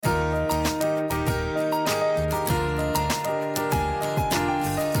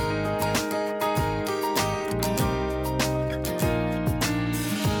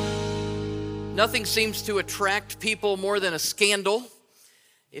Nothing seems to attract people more than a scandal.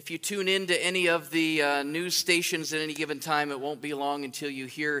 If you tune into any of the news stations at any given time, it won't be long until you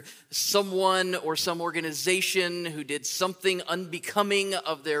hear someone or some organization who did something unbecoming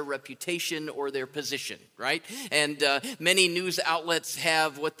of their reputation or their position, right? And many news outlets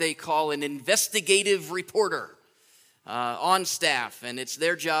have what they call an investigative reporter on staff, and it's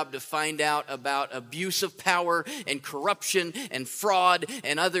their job to find out about abuse of power and corruption and fraud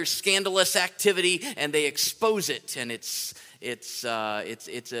and other scandalous activity, and they expose it. And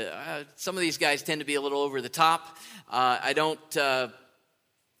some of these guys tend to be a little over the top. I don't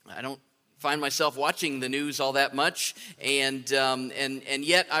find myself watching the news all that much, and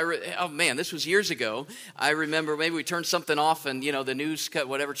yet this was years ago. I remember maybe we turned something off, and the news cut,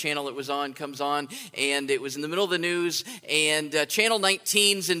 whatever channel it was on comes on, and it was in the middle of the news, and Channel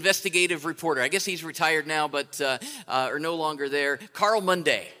 19's investigative reporter, I guess he's retired now, but or no longer there, Carl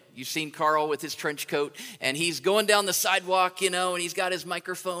Monday. You've seen Carl with his trench coat, and he's going down the sidewalk, and he's got his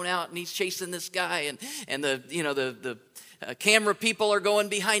microphone out, and he's chasing this guy, and the camera people are going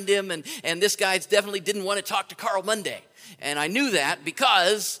behind him, and this guy definitely didn't want to talk to Carl Monday. And I knew that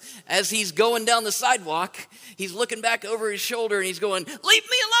because as he's going down the sidewalk, he's looking back over his shoulder, and he's going, "Leave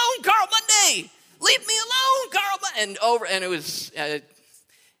me alone, Carl Monday! Leave me alone, Carl Monday!" And it was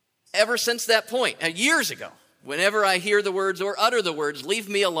ever since that point, years ago. Whenever I hear the words or utter the words, "leave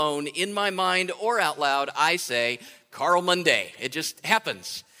me alone," in my mind or out loud, I say, Carl Monday. It just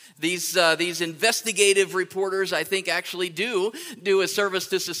happens. These investigative reporters, I think, actually do a service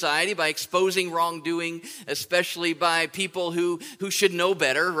to society by exposing wrongdoing, especially by people who should know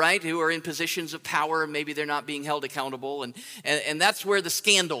better, right? Who are in positions of power, and maybe they're not being held accountable. And that's where the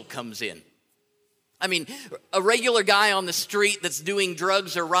scandal comes in. I mean, a regular guy on the street that's doing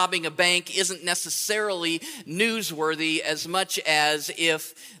drugs or robbing a bank isn't necessarily newsworthy as much as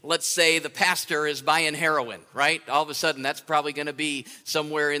if, let's say, the pastor is buying heroin, right? All of a sudden, that's probably going to be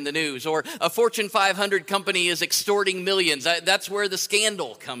somewhere in the news. Or a Fortune 500 company is extorting millions. That's where the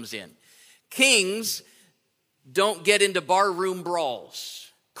scandal comes in. Kings don't get into barroom brawls.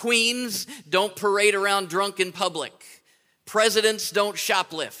 Queens don't parade around drunk in public. Presidents don't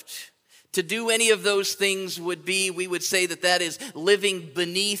shoplift. To do any of those things we would say that is living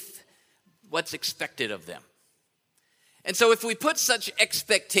beneath what's expected of them. And so if we put such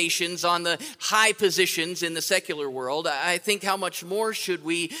expectations on the high positions in the secular world, I think how much more should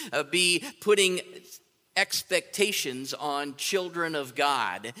we be putting expectations on children of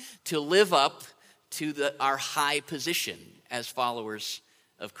God to live up to our high position as followers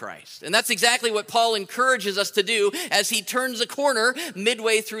of Christ. And that's exactly what Paul encourages us to do as he turns a corner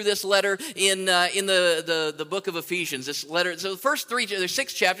midway through this letter in the book of Ephesians. This letter, so there's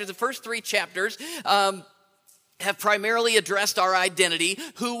 6 chapters. The first 3 chapters have primarily addressed our identity,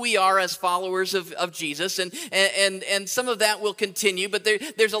 who we are as followers of Jesus, and some of that will continue, but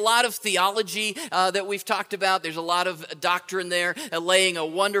there's a lot of theology that we've talked about. There's a lot of doctrine there, laying a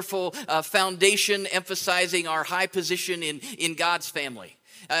wonderful foundation, emphasizing our high position in God's family.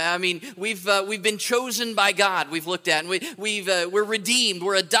 I mean, we've been chosen by God. We've looked at, and we're redeemed.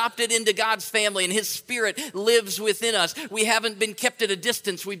 We're adopted into God's family, and His Spirit lives within us. We haven't been kept at a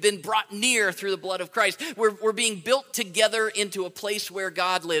distance. We've been brought near through the blood of Christ. We're being built together into a place where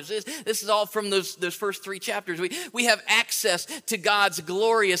God lives. This is all from those first 3 chapters. We have access to God's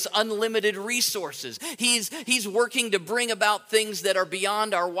glorious, unlimited resources. He's working to bring about things that are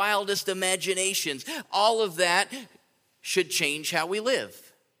beyond our wildest imaginations. All of that should change how we live.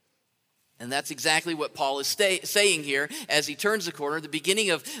 And that's exactly what Paul is saying here as he turns the corner. At the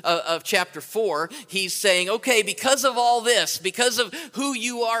beginning of chapter 4, he's saying, okay, because of all this, because of who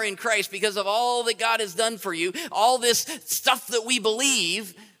you are in Christ, because of all that God has done for you, all this stuff that we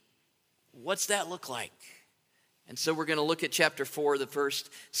believe, what's that look like? And so we're going to look at chapter 4, the first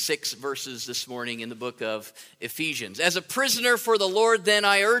 6 verses this morning in the book of Ephesians. As a prisoner for the Lord, then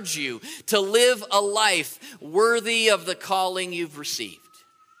I urge you to live a life worthy of the calling you've received.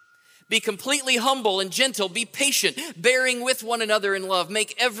 Be completely humble and gentle. Be patient, bearing with one another in love.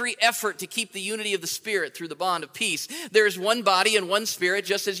 Make every effort to keep the unity of the Spirit through the bond of peace. There is one body and one Spirit,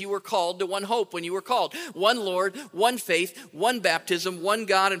 just as you were called to one hope when you were called. One Lord, one faith, one baptism, one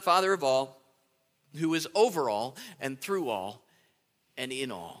God and Father of all, who is over all and through all and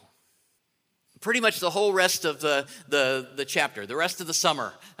in all. Pretty much the whole rest of the chapter, the rest of the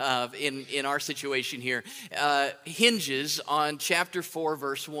summer in our situation here, hinges on chapter 4,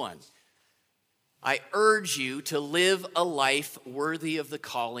 verse 1. I urge you to live a life worthy of the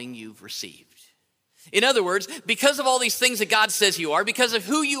calling you've received. In other words, because of all these things that God says you are, because of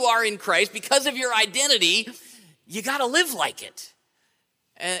who you are in Christ, because of your identity, you got to live like it.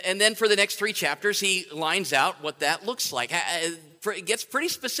 And then for the next 3 chapters, he lines out what that looks like. It gets pretty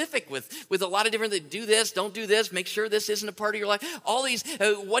specific with a lot of different things. Do this, don't do this, make sure this isn't a part of your life. All these,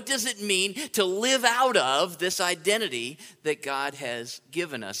 what does it mean to live out of this identity that God has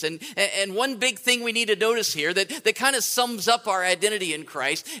given us? And one big thing we need to notice here that kind of sums up our identity in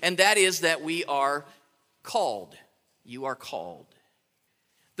Christ, and that is that we are called. You are called.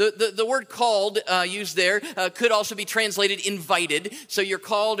 The word called used there could also be translated invited. So you're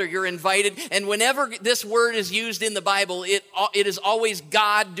called or you're invited. And whenever this word is used in the Bible, it is always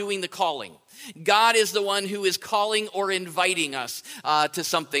God doing the calling. God is the one who is calling or inviting us to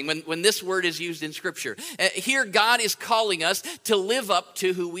something when this word is used in Scripture. Here, God is calling us to live up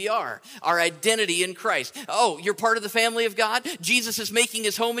to who we are, our identity in Christ. Oh, you're part of the family of God? Jesus is making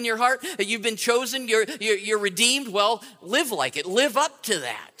his home in your heart? You've been chosen? You're redeemed? Well, live like it. Live up to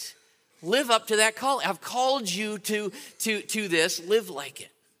that. Live up to that call. I've called you to this. Live like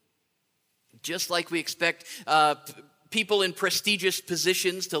it. Just like we expect people in prestigious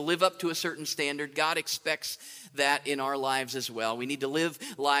positions to live up to a certain standard, God expects that in our lives as well. We need to live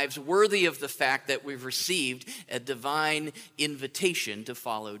lives worthy of the fact that we've received a divine invitation to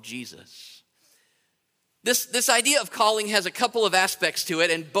follow Jesus. This idea of calling has a couple of aspects to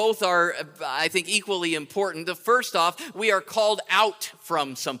it, and both are, I think, equally important. The first off, we are called out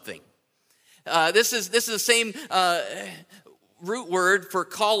from something. This is the same root word for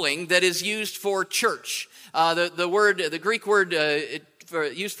calling that is used for church. The Greek word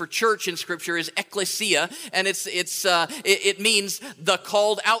used for church in Scripture is ekklesia, and it means the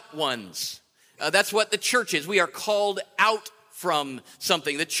called out ones. That's what the church is. We are called out from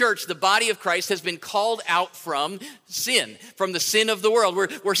something. The church, the body of Christ, has been called out from sin, from the sin of the world.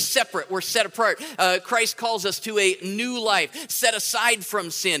 We're separate. We're set apart. Christ calls us to a new life, set aside from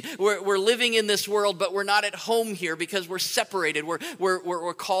sin. We're living in this world, but we're not at home here because we're separated.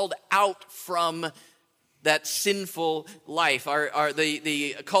 We're called out from that sinful life,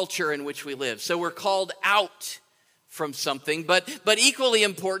 the culture in which we live. So we're called out from something, but equally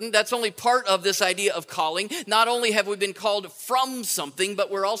important, that's only part of this idea of calling. Not only have we been called from something,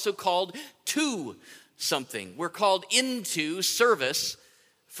 but we're also called to something. We're called into service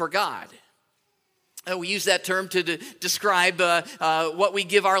for God. We use that term to describe what we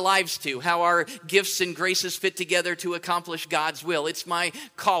give our lives to, how our gifts and graces fit together to accomplish God's will. It's my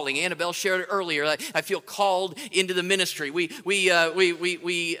calling. Annabelle shared it earlier. I feel called into the ministry. We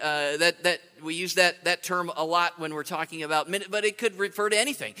use that term a lot when we're talking about, but it could refer to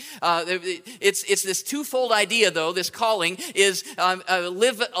anything. It's this twofold idea, though. This calling is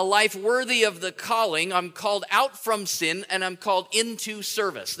live a life worthy of the calling. I'm called out from sin, and I'm called into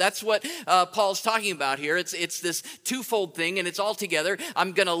service. That's what Paul's talking about here. It's this twofold thing, and it's all together.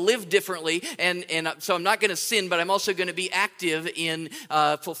 I'm going to live differently, and so I'm not going to sin, but I'm also going to be active in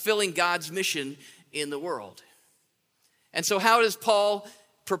fulfilling God's mission in the world. And so how does Paul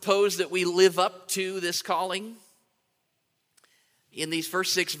propose that we live up to this calling? In these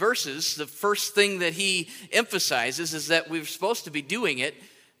first 6 verses, the first thing that he emphasizes is that we're supposed to be doing it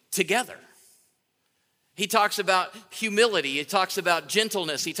together. He talks about humility, he talks about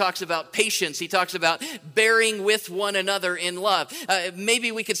gentleness, he talks about patience, he talks about bearing with one another in love.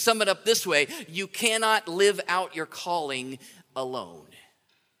 Maybe we could sum it up this way: you cannot live out your calling alone.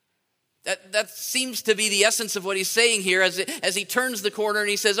 That seems to be the essence of what he's saying here as he turns the corner and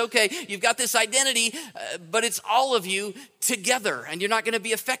he says, okay, you've got this identity, but it's all of you together. And you're not going to be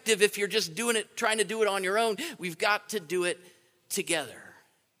effective if you're just trying to do it on your own. We've got to do it together.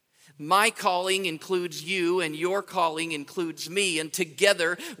 My calling includes you, and your calling includes me. And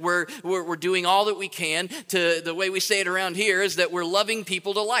together, we're doing all that we can. The way we say it around here is that we're loving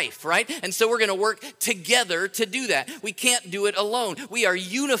people to life, right? And so we're going to work together to do that. We can't do it alone. We are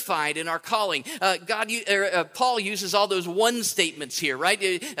unified in our calling. Paul uses all those one statements here, right?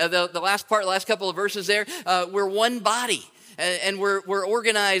 The last couple of verses there, we're one body. And we're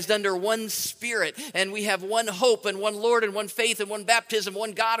organized under one Spirit, and we have one hope and one Lord and one faith and one baptism,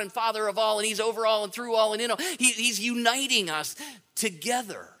 one God and Father of all, and He's over all and through all and in all. He's uniting us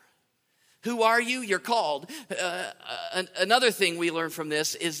together. Who are you? You're called. Another thing we learn from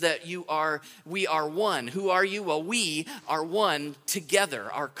this is that we are one. Who are you? Well, we are one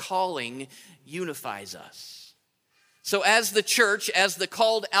together. Our calling unifies us. So as the church, as the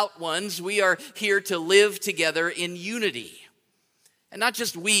called out ones, we are here to live together in unity. And not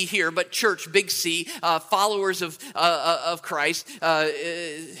just we here, but church, big C, followers of Christ,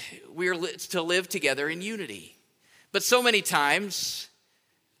 we are to live together in unity. But so many times,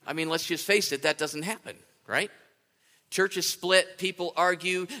 let's just face it, that doesn't happen, right? Churches split, people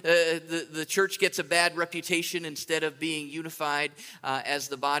argue, the church gets a bad reputation instead of being unified as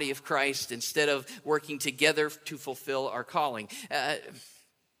the body of Christ, instead of working together to fulfill our calling.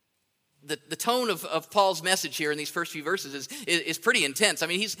 The tone of Paul's message here in these first few verses is pretty intense. I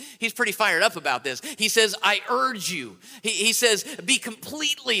mean, he's pretty fired up about this. He says, I urge you. He says, be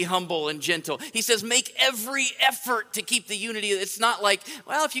completely humble and gentle. He says, make every effort to keep the unity. It's not like,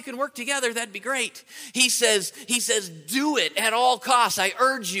 well, if you can work together, that'd be great. He says, do it at all costs. I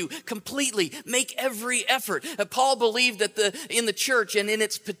urge you completely. Make every effort. Paul believed that in the church and in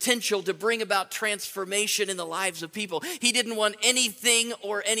its potential to bring about transformation in the lives of people, he didn't want anything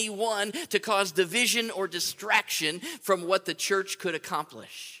or anyone to cause division or distraction from what the church could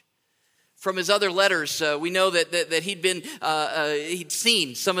accomplish. From his other letters, we know that he'd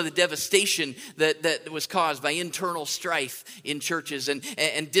seen some of the devastation that was caused by internal strife in churches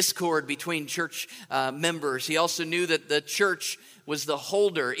and discord between church members. He also knew that the church is the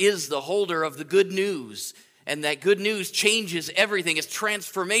holder of the good news. And that good news changes everything. It's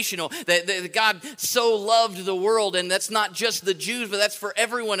transformational. That God so loved the world, and that's not just the Jews, but that's for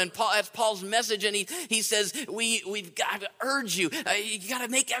everyone. And that's Paul's message. And he says, we've got to urge you. You got to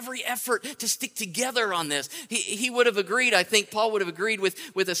make every effort to stick together on this. He would have agreed. I think Paul would have agreed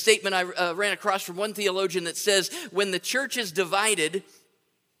with a statement I ran across from one theologian that says, when the church is divided,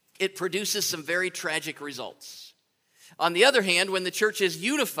 it produces some very tragic results. On the other hand, when the church is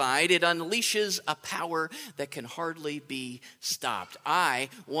unified, it unleashes a power that can hardly be stopped. I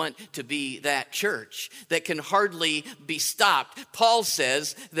want to be that church that can hardly be stopped. Paul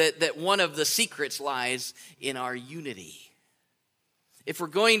says that one of the secrets lies in our unity. If we're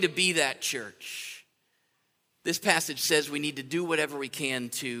going to be that church, this passage says we need to do whatever we can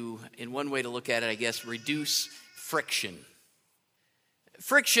to, in one way to look at it, I guess, reduce friction.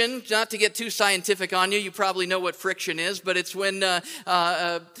 Friction, not to get too scientific on you, you probably know what friction is, but it's when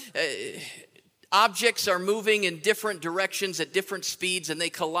objects are moving in different directions at different speeds and they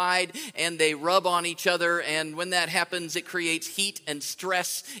collide and they rub on each other, and when that happens, it creates heat and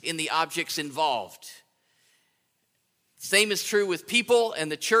stress in the objects involved. Same is true with people,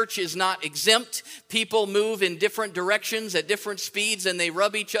 and the church is not exempt. People move in different directions at different speeds, and they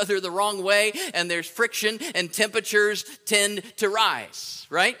rub each other the wrong way, and there's friction, and temperatures tend to rise,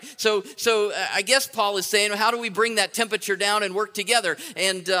 right? So I guess Paul is saying, how do we bring that temperature down and work together?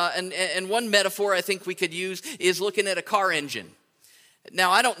 And one metaphor I think we could use is looking at a car engine.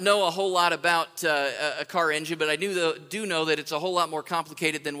 Now, I don't know a whole lot about a car engine, but I do know that it's a whole lot more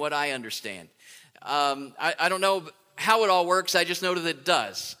complicated than what I understand. I don't know how it all works. I just know that it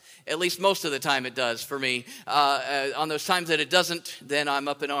does. At least most of the time it does for me. On those times that it doesn't, then I'm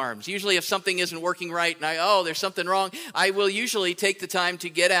up in arms. Usually if something isn't working right and there's something wrong, I will usually take the time to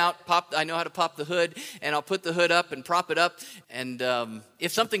get out, I know how to pop the hood, and I'll put the hood up and prop it up. And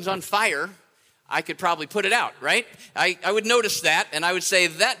if something's on fire, I could probably put it out, right? I would notice that, and I would say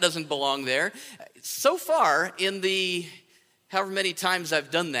that doesn't belong there. So far, in the however many times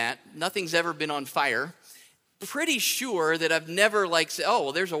I've done that, nothing's ever been on fire. Pretty sure that I've never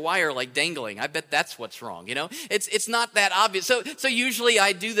said, there's a wire dangling. I bet that's what's wrong. It's not that obvious. So usually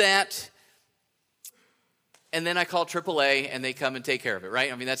I do that, and then I call AAA and they come and take care of it,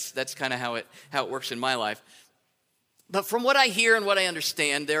 right? I mean that's kind of how it works in my life. But from what I hear and what I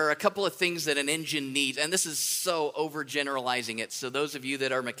understand, there are a couple of things that an engine needs, and this is so overgeneralizing it. So those of you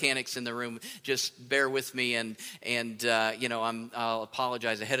that are mechanics in the room, just bear with me, and I'll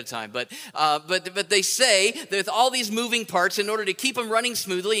apologize ahead of time. But they say that with all these moving parts, in order to keep them running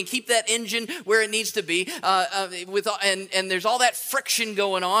smoothly and keep that engine where it needs to be, and there's all that friction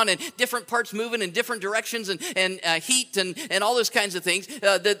going on, and different parts moving in different directions, and heat and all those kinds of things.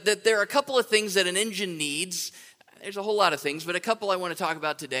 That there are a couple of things that an engine needs. There's a whole lot of things, but a couple I want to talk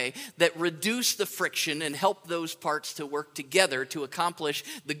about today that reduce the friction and help those parts to work together to accomplish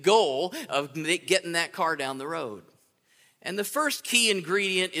the goal of getting that car down the road. And the first key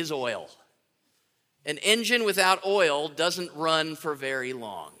ingredient is oil. An engine without oil doesn't run for very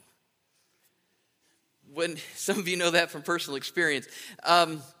long. When some of you know that from personal experience.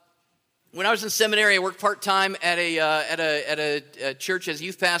 When I was in seminary, I worked part-time at a church as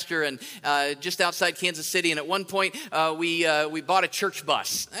youth pastor, and just outside Kansas City. And at one point, we bought a church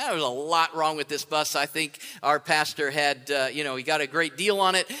bus. There was a lot wrong with this bus. I think our pastor had, he got a great deal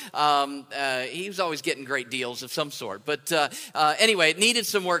on it. He was always getting great deals of some sort. But anyway, it needed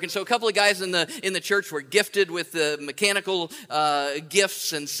some work. And so a couple of guys in the church were gifted with the mechanical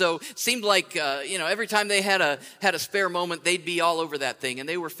gifts, and so it seemed like every time they had a spare moment, they'd be all over that thing, and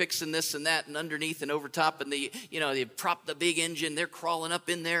they were fixing this and and that and underneath and over top, and they prop the big engine. They're crawling up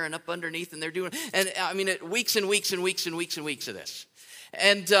in there and up underneath, and they're doing, and I mean, weeks and weeks and weeks and weeks and weeks of this.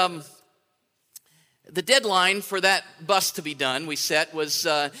 And the deadline for that bus to be done, we set, was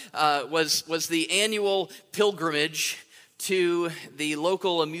the annual pilgrimage to the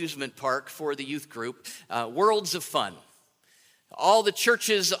local amusement park for the youth group, Worlds of Fun. All the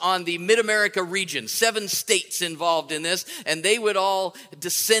churches on the Mid-America region, 7 states involved in this, and they would all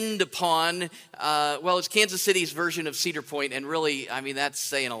descend upon, it's Kansas City's version of Cedar Point, and really, I mean, that's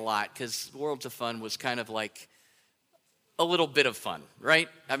saying a lot, because Worlds of Fun was kind of like a little bit of fun, right?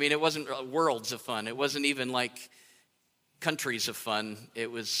 I mean, it wasn't worlds of fun. It wasn't even like countries of fun.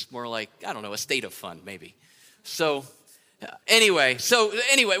 It was more like, I don't know, a state of fun, maybe. So anyway,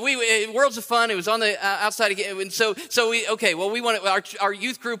 we Worlds of Fun. It was on the outside again, and we wanted our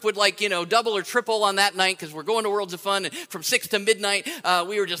youth group would double or triple on that night because we're going to Worlds of Fun, and from 6 to midnight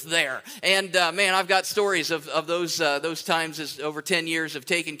we were just there. And man, I've got stories of those times, as over 10 years of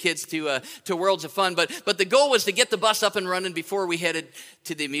taking kids to Worlds of Fun. But the goal was to get the bus up and running before we headed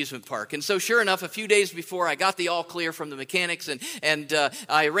to the amusement park. And so sure enough, a few days before, I got the all clear from the mechanics, and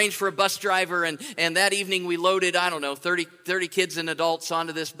I arranged for a bus driver, and that evening we loaded 30 kids and adults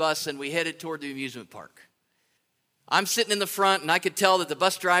onto this bus, and we headed toward the amusement park. I'm sitting in the front, and I could tell that the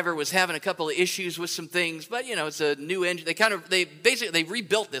bus driver was having a couple of issues with some things, but it's a new engine. They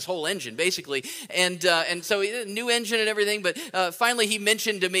rebuilt this whole engine basically, and so new engine and everything. But finally, he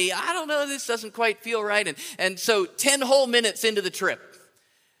mentioned to me, I don't know, this doesn't quite feel right, and so 10 whole minutes into the trip,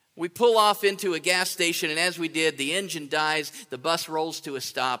 we pull off into a gas station, and as we did, the engine dies, the bus rolls to a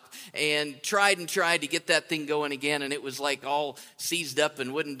stop, and tried to get that thing going again, and it was like all seized up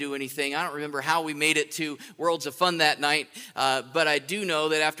and wouldn't do anything. I don't remember how we made it to Worlds of Fun that night, but I do know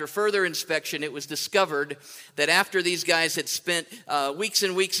that after further inspection, it was discovered that after these guys had spent weeks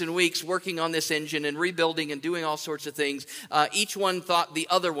and weeks and weeks working on this engine and rebuilding and doing all sorts of things, each one thought the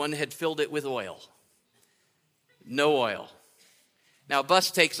other one had filled it with oil. No oil. Now, a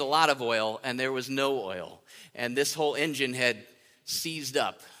bus takes a lot of oil, and there was no oil. And this whole engine had seized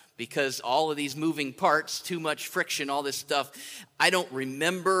up because all of these moving parts, too much friction, all this stuff. I don't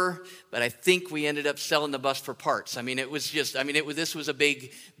remember, but I think we ended up selling the bus for parts. I mean, this was a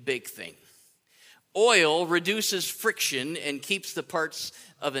big, big thing. Oil reduces friction and keeps the parts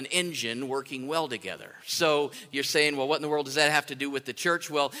of an engine working well together. So you're saying, well, what in the world does that have to do with the church?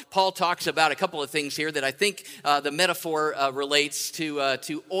 Well, Paul talks about a couple of things here that I think the metaphor relates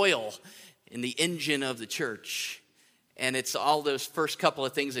to oil in the engine of the church. And it's all those first couple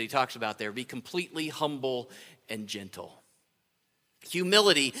of things that he talks about there. Be completely humble and gentle.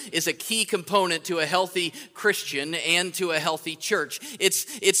 Humility is a key component to a healthy Christian and to a healthy church.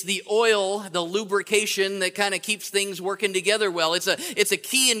 It's the oil, the lubrication that kind of keeps things working together well. It's a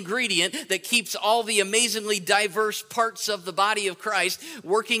key ingredient that keeps all the amazingly diverse parts of the body of Christ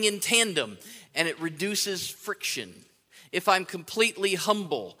working in tandem, and it reduces friction. If I'm completely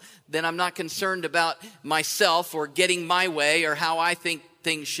humble, then I'm not concerned about myself or getting my way or how I think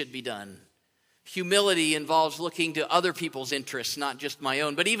things should be done. Humility involves looking to other people's interests, not just my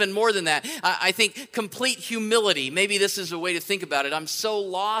own. But even more than that, I think complete humility, maybe this is a way to think about it. I'm so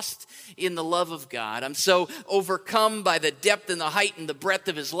lost in the love of God. I'm so overcome by the depth and the height and the breadth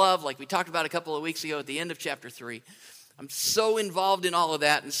of his love, like we talked about a couple of weeks ago at the end of chapter 3. I'm so involved in all of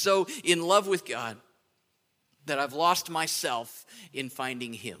that and so in love with God that I've lost myself in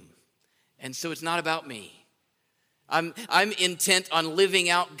finding him. And so it's not about me. I'm intent on living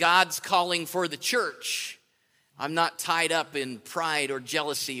out God's calling for the church. I'm not tied up in pride or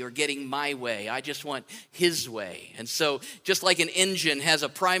jealousy or getting my way. I just want his way. And so just like an engine has a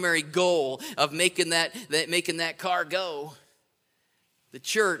primary goal of making that car go, the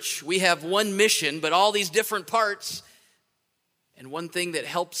church, we have one mission, but all these different parts. And one thing that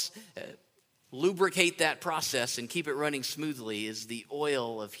helps lubricate that process and keep it running smoothly is the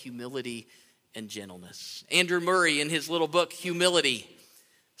oil of humility and gentleness. Andrew Murray, in his little book, Humility,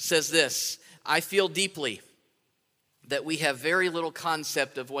 says this: I feel deeply that we have very little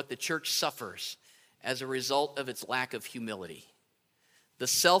concept of what the church suffers as a result of its lack of humility. The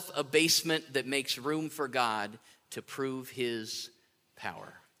self-abasement that makes room for God to prove his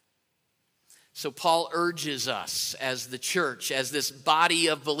power. So Paul urges us as the church, as this body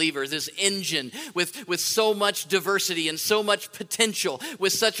of believers, this engine with so much diversity and so much potential,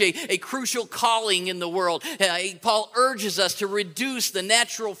 with such a crucial calling in the world. Paul urges us to reduce the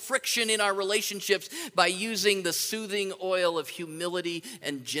natural friction in our relationships by using the soothing oil of humility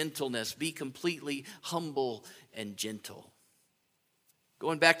and gentleness. Be completely humble and gentle.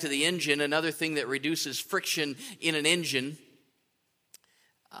 Going back to the engine, another thing that reduces friction in an engine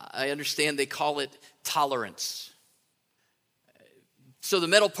I understand they call it tolerance. So the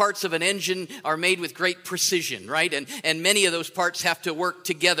metal parts of an engine are made with great precision, right? And many of those parts have to work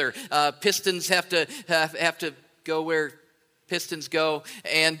together. Pistons have to go where pistons go,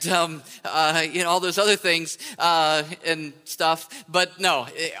 and all those other things and stuff. But no,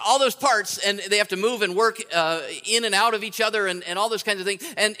 all those parts, and they have to move and work in and out of each other, and all those kinds of things.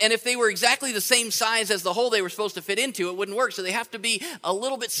 And if they were exactly the same size as the hole they were supposed to fit into, it wouldn't work. So they have to be a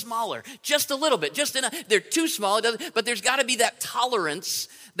little bit smaller, just a little bit, just enough. They're too small, but there's got to be that tolerance,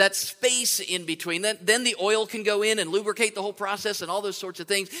 that space in between. Then the oil can go in and lubricate the whole process and all those sorts of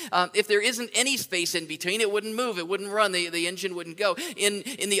things. If there isn't any space in between, it wouldn't move, it wouldn't run, the engine wouldn't go.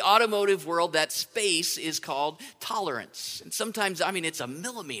 In the automotive world, that space is called tolerance. And sometimes, it's a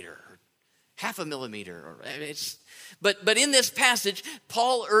millimeter, half a millimeter. But in this passage,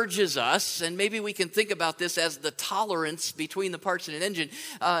 Paul urges us, and maybe we can think about this as the tolerance between the parts in an engine.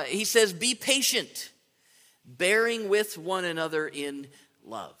 He says, be patient, bearing with one another in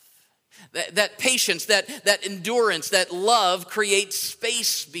love. That patience, that endurance, that love creates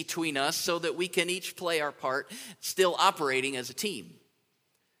space between us so that we can each play our part, still operating as a team.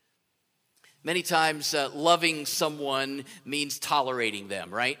 Many times, loving someone means tolerating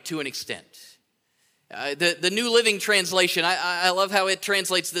them, right? To an extent. The New Living Translation, I love how it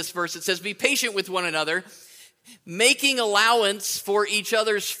translates this verse. It says, be patient with one another, making allowance for each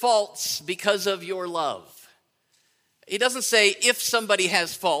other's faults because of your love. He doesn't say if somebody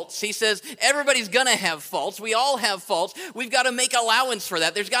has faults. He says everybody's going to have faults. We all have faults. We've got to make allowance for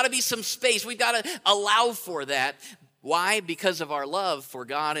that. There's got to be some space. We've got to allow for that. Why? Because of our love for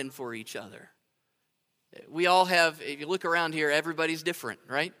God and for each other. We all have, if you look around here, everybody's different,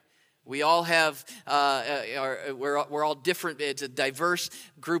 right? We all have, we're all different. It's a diverse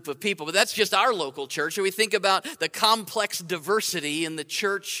group of people. But that's just our local church. And we think about the complex diversity in the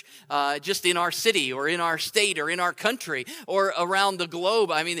church just in our city or in our state or in our country or around the globe.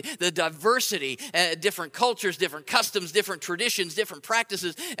 The diversity, different cultures, different customs, different traditions, different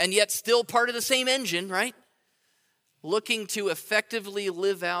practices, and yet still part of the same engine, right? Looking to effectively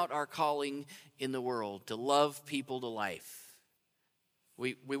live out our calling in the world, to love people to life.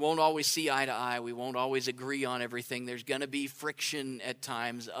 We won't always see eye to eye. We won't always agree on everything. There's going to be friction at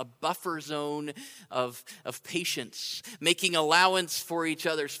times, a buffer zone of patience. Making allowance for each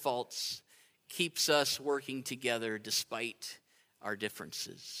other's faults keeps us working together despite our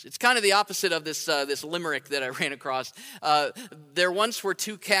differences. It's kind of the opposite of this limerick that I ran across. There once were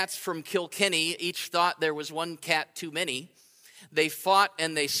two cats from Kilkenny. Each thought there was one cat too many. They fought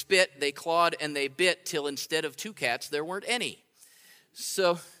and they spit, they clawed and they bit, till instead of two cats, there weren't any.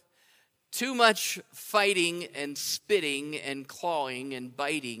 So, too much fighting and spitting and clawing and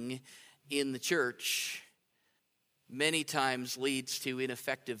biting in the church many times leads to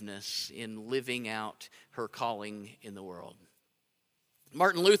ineffectiveness in living out her calling in the world.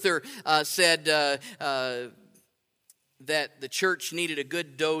 Martin Luther said that the church needed a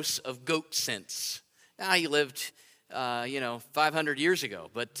good dose of goat sense. Now, he lived 500 years ago.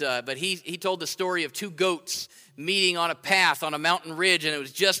 But he told the story of two goats meeting on a path on a mountain ridge, and it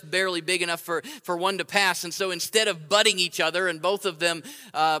was just barely big enough for one to pass. And so instead of butting each other and both of them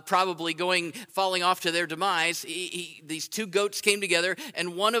probably falling off to their demise, these two goats came together,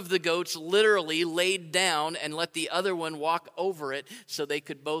 and one of the goats literally laid down and let the other one walk over it so they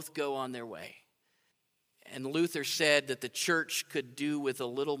could both go on their way. And Luther said that the church could do with a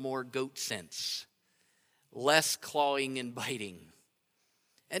little more goat sense, less clawing and biting.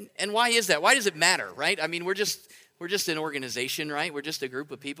 And why is that? Why does it matter, right? We're just an organization, right? We're just a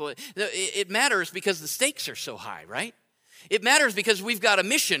group of people. It matters because the stakes are so high, right? It matters because we've got a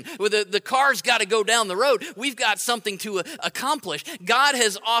mission. The car's got to go down the road. We've got something to accomplish. God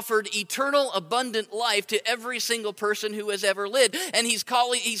has offered eternal, abundant life to every single person who has ever lived. And He's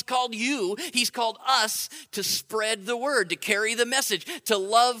called you, He's called us to spread the word, to carry the message, to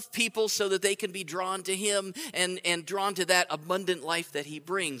love people so that they can be drawn to Him and drawn to that abundant life that He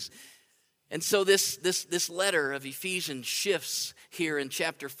brings. And so this letter of Ephesians shifts here in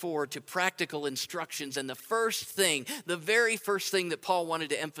chapter 4 to practical instructions. And the very first thing that Paul wanted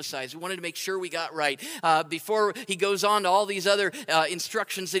to emphasize, we wanted to make sure we got right, before he goes on to all these other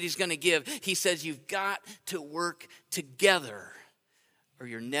instructions that he's going to give, he says you've got to work together or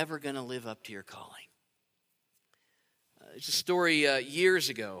you're never going to live up to your calling. There's a story years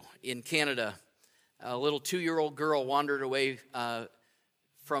ago in Canada. A little 2-year-old girl wandered away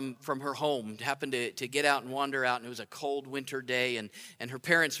from her home, happened to get out and wander out, and it was a cold winter day, and her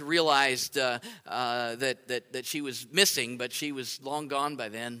parents realized that she was missing, but she was long gone by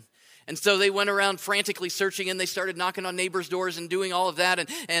then. And so they went around frantically searching, and they started knocking on neighbors' doors and doing all of that.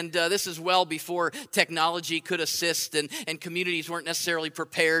 And this is well before technology could assist, and communities weren't necessarily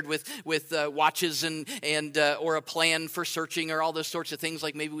prepared with watches and or a plan for searching or all those sorts of things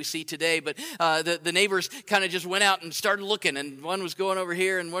like maybe we see today. But the neighbors kind of just went out and started looking, and one was going over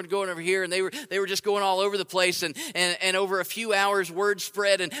here and one going over here, and they were just going all over the place. And over a few hours, word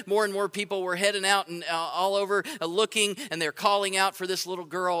spread, and more people were heading out and all over looking, and they're calling out for this little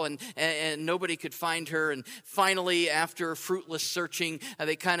girl, and nobody could find her. And finally, after fruitless searching,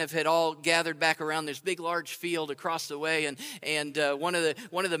 they kind of had all gathered back around this big, large field across the way. And one of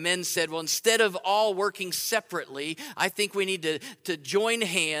the men said, well, instead of all working separately, I think we need to join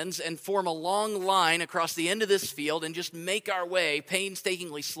hands and form a long line across the end of this field and just make our way,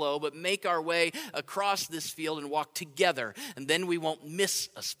 painstakingly slow, but make our way across this field and walk together. And then we won't miss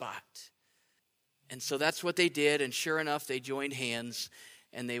a spot. And so that's what they did. And sure enough, they joined hands.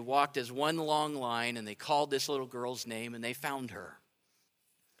 And they walked as one long line, and they called this little girl's name, and they found her.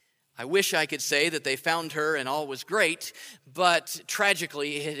 I wish I could say that they found her and all was great, but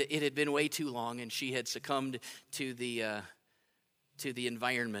tragically, it had been way too long, and she had succumbed to the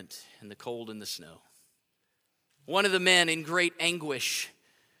environment and the cold and the snow. One of the men, in great anguish,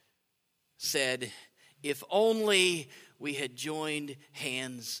 said, "If only we had joined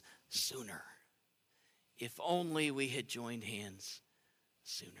hands sooner. If only we had joined hands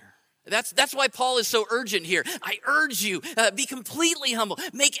sooner." That's why Paul is so urgent here. I urge you, be completely humble.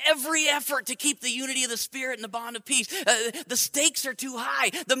 Make every effort to keep the unity of the Spirit and the bond of peace. The stakes are too high.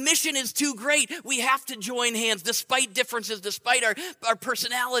 The mission is too great. We have to join hands despite differences, despite our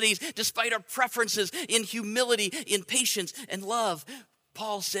personalities, despite our preferences, in humility, in patience and love.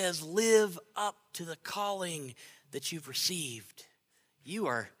 Paul says, live up to the calling that you've received. You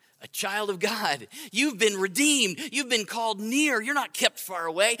are a child of God. You've been redeemed. You've been called near. You're not kept far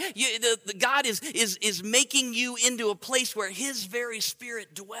away. The God is making you into a place where His very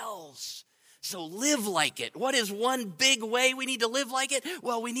Spirit dwells. So live like it. What is one big way we need to live like it?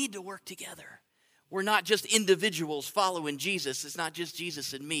 Well, we need to work together. We're not just individuals following Jesus. It's not just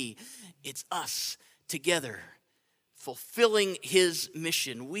Jesus and me. It's us together, fulfilling His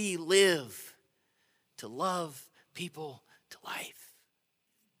mission. We live to love people to life.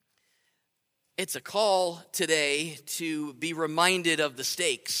 It's a call today to be reminded of the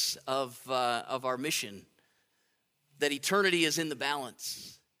stakes of our mission, that eternity is in the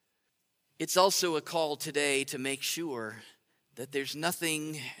balance. It's also a call today to make sure that there's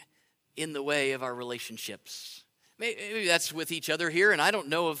nothing in the way of our relationships. Maybe that's with each other here, and I don't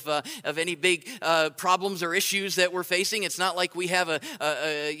know of any big problems or issues that we're facing. It's not like we have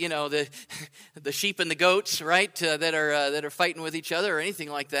the sheep and the goats, right, that are fighting with each other or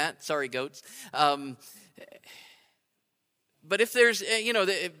anything like that. Sorry, goats. But if there's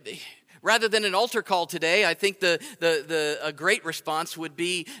rather than an altar call today, I think a great response would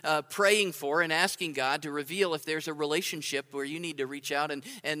be praying for and asking God to reveal if there's a relationship where you need to reach out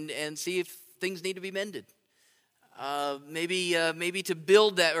and see if things need to be mended. Maybe to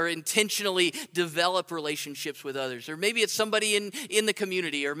build that or intentionally develop relationships with others, or maybe it's somebody in the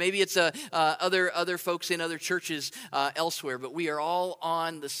community, or maybe it's other folks in other churches elsewhere. But we are all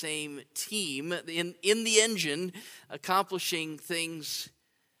on the same team in the engine, accomplishing things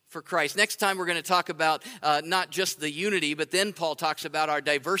for Christ. Next time we're going to talk about not just the unity, but then Paul talks about our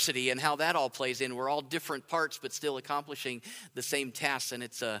diversity and how that all plays in. We're all different parts, but still accomplishing the same tasks, and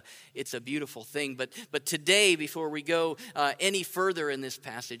it's a beautiful thing. But today, before we go any further in this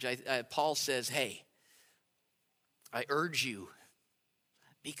passage, Paul says, "Hey, I urge you,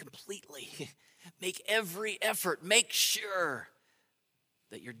 be completely, make every effort, make sure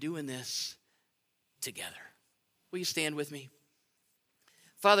that you're doing this together." Will you stand with me?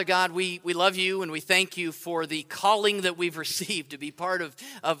 Father God, we love you and we thank you for the calling that we've received to be part of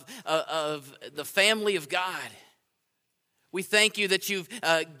the family of God. We thank you that you've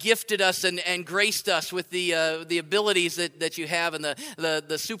gifted us and graced us with the abilities that you have and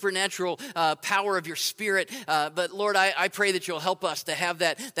the supernatural power of your Spirit. But Lord, I pray that you'll help us to have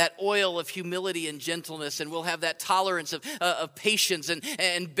that oil of humility and gentleness, and we'll have that tolerance of patience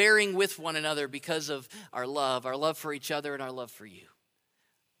and bearing with one another because of our love for each other and our love for you.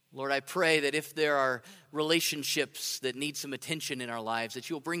 Lord, I pray that if there are relationships that need some attention in our lives, that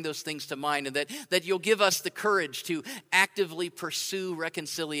you'll bring those things to mind, and that you'll give us the courage to actively pursue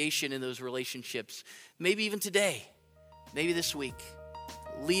reconciliation in those relationships. Maybe even today, maybe this week.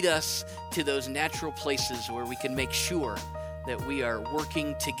 Lead us to those natural places where we can make sure that we are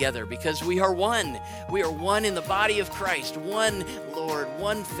working together, because we are one. We are one in the body of Christ, one Lord,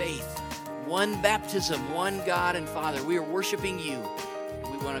 one faith, one baptism, one God and Father. We are worshiping you.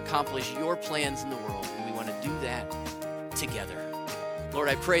 We We want to accomplish your plans in the world, and we want to do that together. Lord,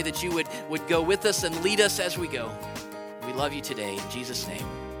 I pray that you would go with us and lead us as we go. We love you today. In Jesus' name,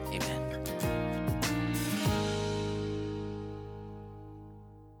 amen.